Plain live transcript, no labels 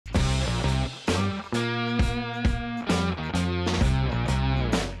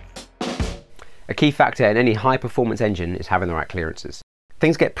A key factor in any high performance engine is having the right clearances.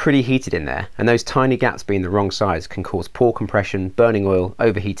 Things get pretty heated in there, and those tiny gaps being the wrong size can cause poor compression, burning oil,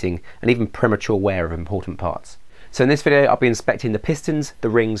 overheating, and even premature wear of important parts. So in this video I'll be inspecting the pistons, the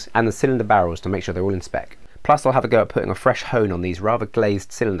rings, and the cylinder barrels to make sure they're all in spec. Plus I'll have a go at putting a fresh hone on these rather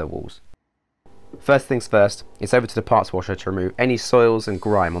glazed cylinder walls. First things first, it's over to the parts washer to remove any soils and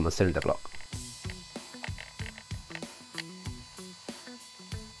grime on the cylinder block.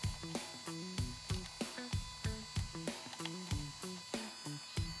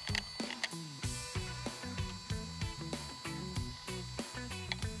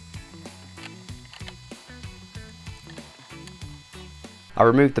 I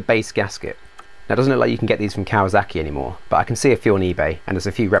removed the base gasket. Now it doesn't look like you can get these from Kawasaki anymore, but I can see a few on eBay and there's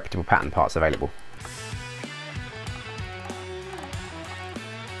a few reputable pattern parts available.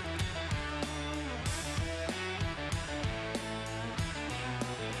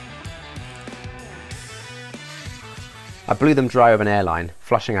 I blew them dry with an airline,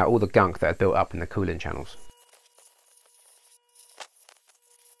 flushing out all the gunk that had built up in the cooling channels.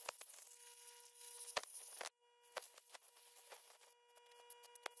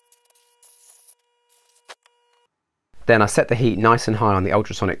 Then I set the heat nice and high on the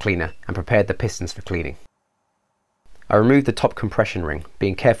ultrasonic cleaner and prepared the pistons for cleaning. I removed the top compression ring,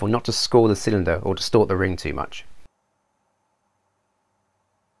 being careful not to score the cylinder or distort the ring too much.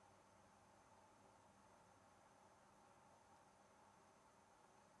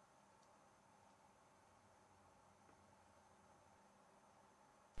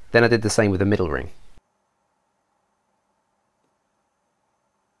 Then I did the same with the middle ring.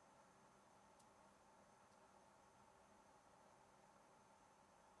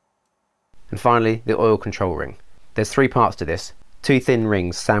 And finally, the oil control ring. There's three parts to this, two thin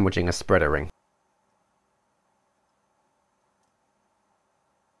rings sandwiching a spreader ring.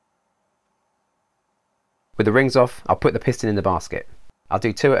 With the rings off, I'll put the piston in the basket. I'll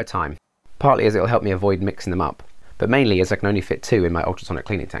do two at a time, partly as it'll help me avoid mixing them up, but mainly as I can only fit two in my ultrasonic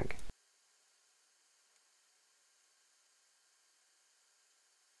cleaning tank.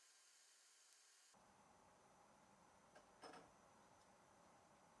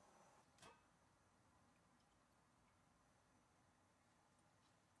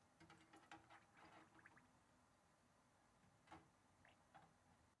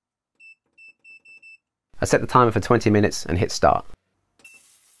 I set the timer for 20 minutes and hit start.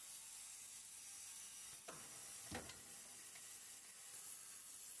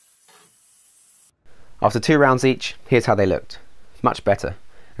 After 2 rounds each, here's how they looked. Much better,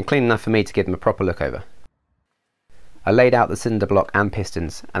 and clean enough for me to give them a proper look over. I laid out the cylinder block and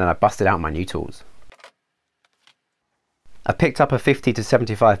pistons, and then I busted out my new tools. I picked up a 50 to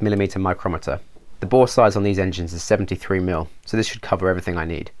 75mm micrometer. The bore size on these engines is 73mm, so this should cover everything I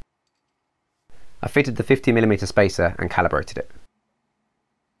need. I fitted the 50mm spacer and calibrated it.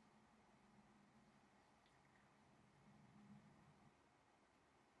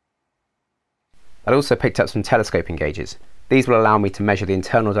 I'd also picked up some telescoping gauges. These will allow me to measure the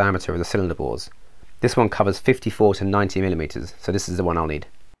internal diameter of the cylinder bores. This one covers 54 to 90mm, so this is the one I'll need.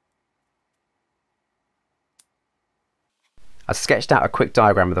 I sketched out a quick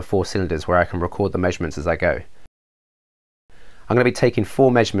diagram of the 4 cylinders where I can record the measurements as I go. I'm going to be taking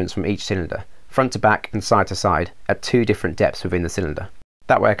 4 measurements from each cylinder, front to back and side to side, at 2 different depths within the cylinder.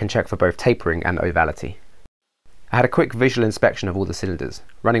 That way I can check for both tapering and ovality. I had a quick visual inspection of all the cylinders,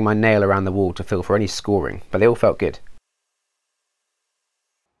 running my nail around the wall to feel for any scoring, but they all felt good.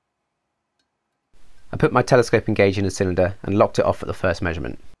 I put my telescoping gauge in the cylinder and locked it off at the first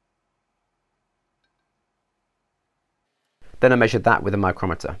measurement. Then I measured that with a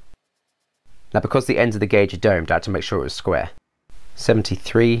micrometer. Now because the ends of the gauge are domed, I had to make sure it was square.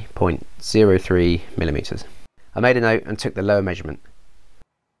 73.03mm. I made a note and took the lower measurement.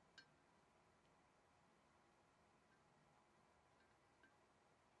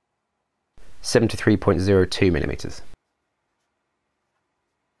 .02mm.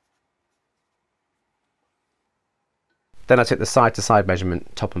 Then I took the side to side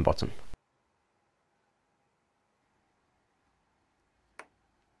measurement, top and bottom.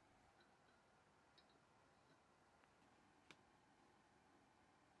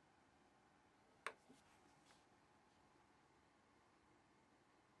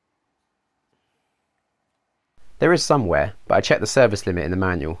 There is some wear, but I checked the service limit in the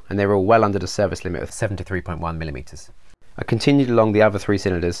manual and they were all well under the service limit of 73.1mm. I continued along the other 3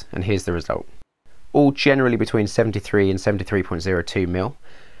 cylinders and here's the result. All generally between 73 and 73.02mm,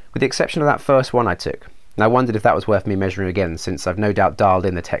 with the exception of that first one I took. And I wondered if that was worth me measuring again, since I've no doubt dialed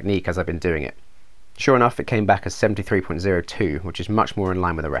in the technique as I've been doing it. Sure enough, it came back as 73.02, which is much more in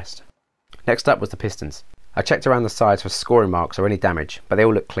line with the rest. Next up was the pistons. I checked around the sides for scoring marks or any damage, but they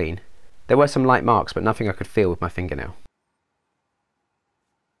all looked clean. There were some light marks, but nothing I could feel with my fingernail.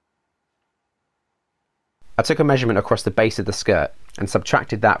 I took a measurement across the base of the skirt and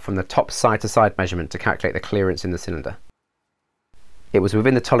subtracted that from the top side-to-side measurement to calculate the clearance in the cylinder. It was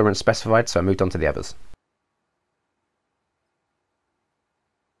within the tolerance specified, so I moved on to the others.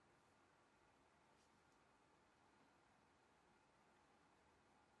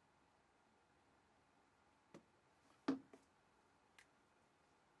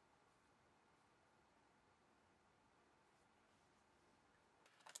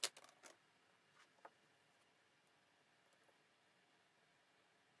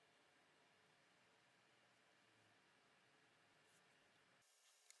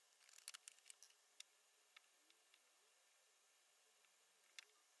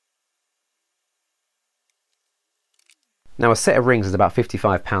 Now a set of rings is about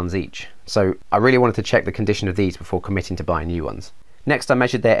 £55 each, so I really wanted to check the condition of these before committing to buying new ones. Next I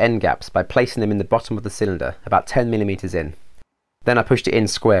measured their end gaps by placing them in the bottom of the cylinder, about 10mm in. Then I pushed it in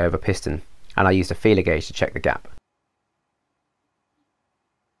square over piston, and I used a feeler gauge to check the gap.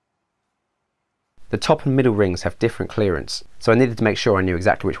 The top and middle rings have different clearance, so I needed to make sure I knew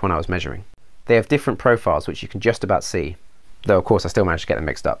exactly which one I was measuring. They have different profiles which you can just about see, though of course I still managed to get them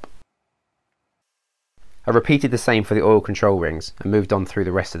mixed up. I repeated the same for the oil control rings and moved on through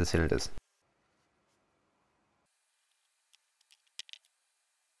the rest of the cylinders.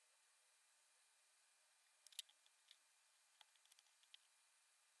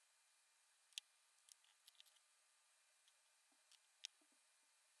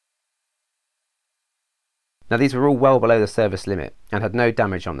 Now these were all well below the service limit and had no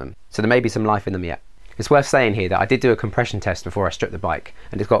damage on them, so there may be some life in them yet. It's worth saying here that I did do a compression test before I stripped the bike,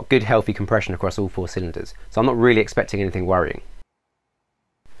 and it's got good healthy compression across all 4 cylinders, so I'm not really expecting anything worrying.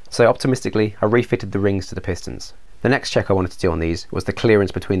 So optimistically, I refitted the rings to the pistons. The next check I wanted to do on these was the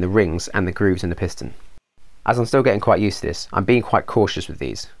clearance between the rings and the grooves in the piston. As I'm still getting quite used to this, I'm being quite cautious with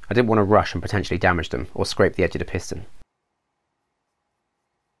these. I didn't want to rush and potentially damage them or scrape the edge of the piston.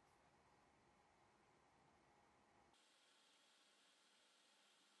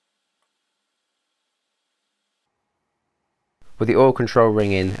 With the oil control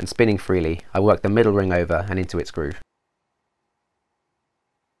ring in and spinning freely, I worked the middle ring over and into its groove.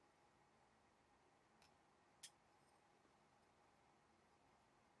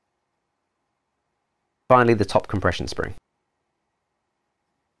 Finally, the top compression spring.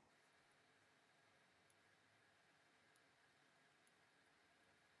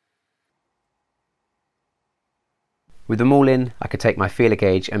 With them all in, I could take my feeler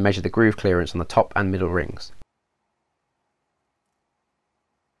gauge and measure the groove clearance on the top and middle rings.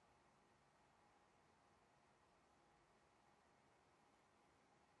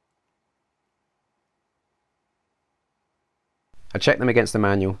 I checked them against the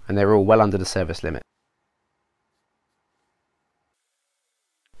manual and they were all well under the service limit.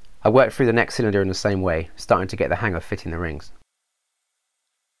 I worked through the next cylinder in the same way, starting to get the hang of fitting the rings.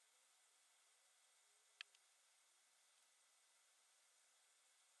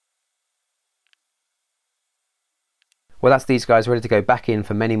 Well, that's these guys ready to go back in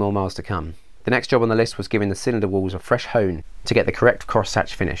for many more miles to come. The next job on the list was giving the cylinder walls a fresh hone to get the correct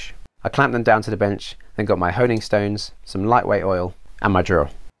cross-hatch finish. I clamped them down to the bench, then got my honing stones, some lightweight oil, and my drill.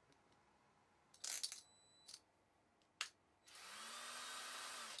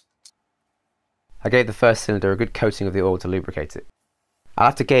 I gave the first cylinder a good coating of the oil to lubricate it. I'll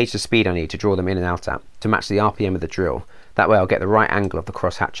have to gauge the speed I need to draw them in and out at to match the RPM of the drill. That way I'll get the right angle of the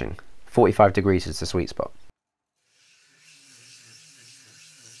cross hatching. 45 degrees is the sweet spot.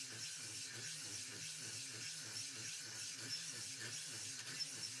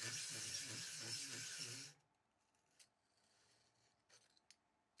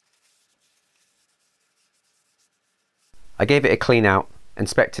 I gave it a clean out,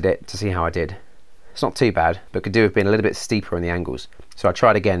 inspected it to see how I did. It's not too bad, but could do have been a little bit steeper in the angles, so I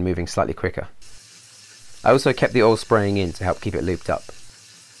tried again, moving slightly quicker. I also kept the oil spraying in to help keep it looped up.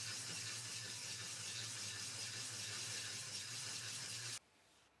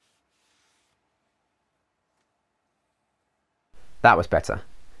 That was better.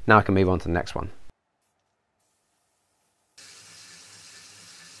 Now I can move on to the next one.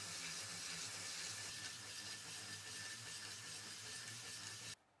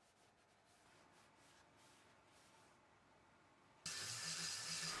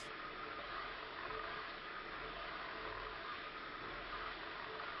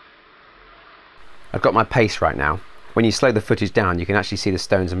 I've got my pace right now. When you slow the footage down, you can actually see the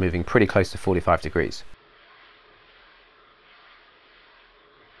stones are moving pretty close to 45 degrees.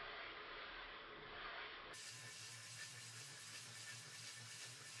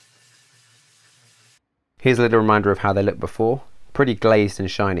 Here's a little reminder of how they looked before, pretty glazed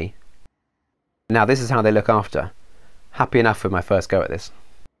and shiny. Now this is how they look after. Happy enough with my first go at this.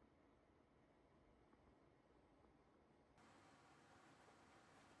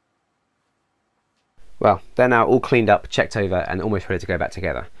 Well, they're now all cleaned up, checked over and almost ready to go back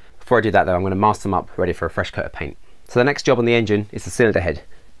together. Before I do that though, I'm going to mask them up, ready for a fresh coat of paint. So the next job on the engine is the cylinder head.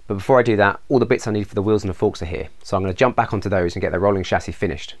 But before I do that, all the bits I need for the wheels and the forks are here. So I'm going to jump back onto those and get the rolling chassis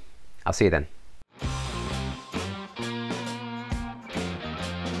finished. I'll see you then.